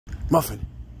Muffin,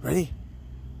 ready?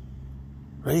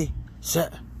 Ready,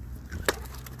 set.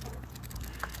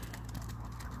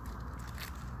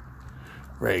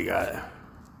 Ray got it.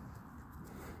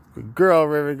 Good girl,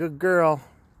 River, good girl.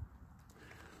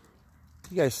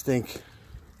 You guys stink.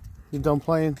 You done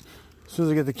playing? As soon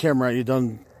as I get the camera out, you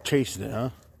done chasing it,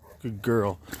 huh? Good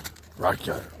girl. Rocky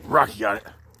got it. Rocky got it.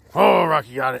 Oh,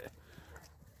 Rocky got it.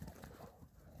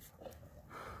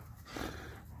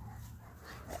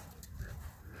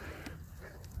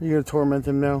 Are you gonna torment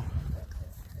him now?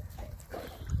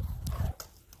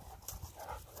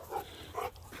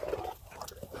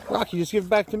 Rocky, just give it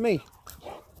back to me.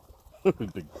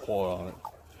 Big paw on it.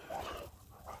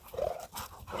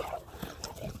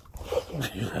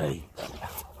 Hey.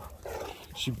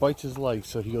 She bites his leg,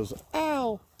 so he goes,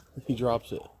 ow! He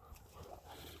drops it.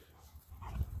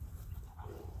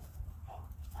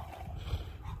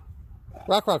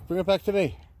 Rock, bring it back to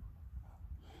me.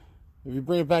 If you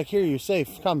bring it back here, you're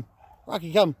safe. Come.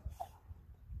 Rocky, come.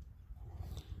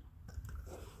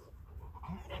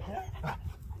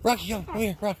 Rocky, come. Come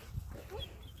here, Rock.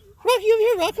 Rocky, over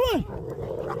here, Rock. Come on.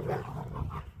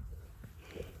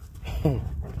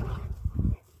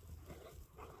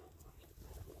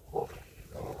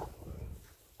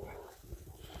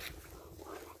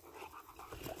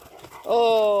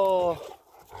 Oh.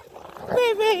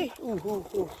 Baby.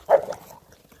 Ooh.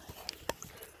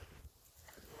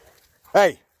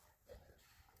 Hey.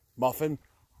 Muffin.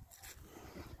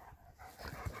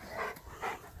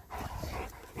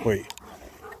 Wait.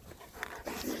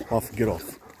 Muffin, get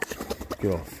off.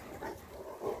 Get off.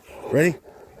 Ready?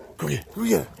 Go get it. Go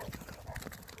get it.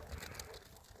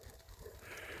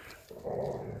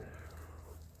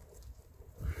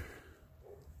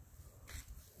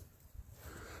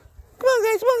 Come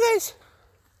on, guys.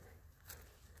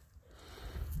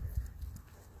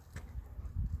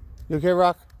 You okay,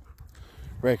 Rock?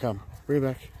 Ray, come. Bring it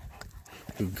back.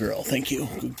 Good girl. Thank you.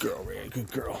 Good girl, Ray.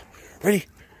 Good girl. Ready?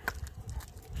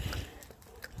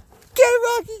 Get it,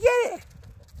 Rocky. Get it.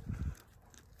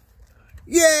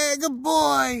 Yeah, good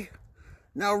boy.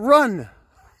 Now run.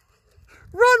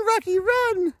 Run, Rocky,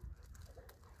 run.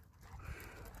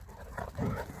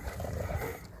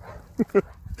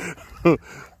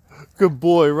 Good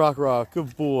boy, Rock.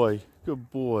 Good boy. Good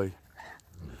boy.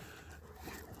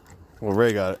 Well,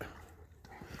 Ray got it.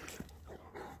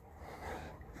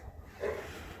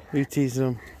 You teasing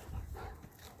him.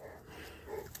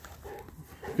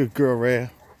 Good girl, Ray.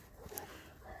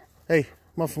 Hey,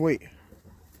 Muffin, wait.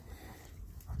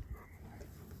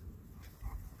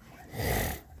 How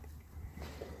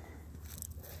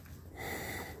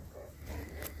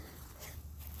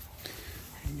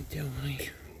you doing, honey?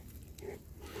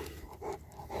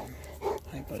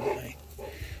 Hi, buddy, hi.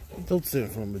 Don't sit in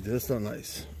front of me, that's not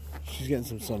nice. She's getting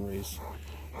some sun rays.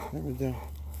 What we do?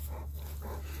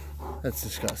 That's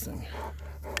disgusting.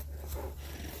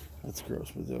 That's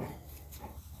gross, Madhu.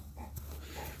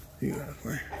 You got it,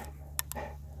 where?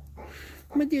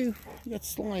 Madhu, you got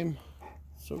slime.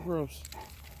 So gross.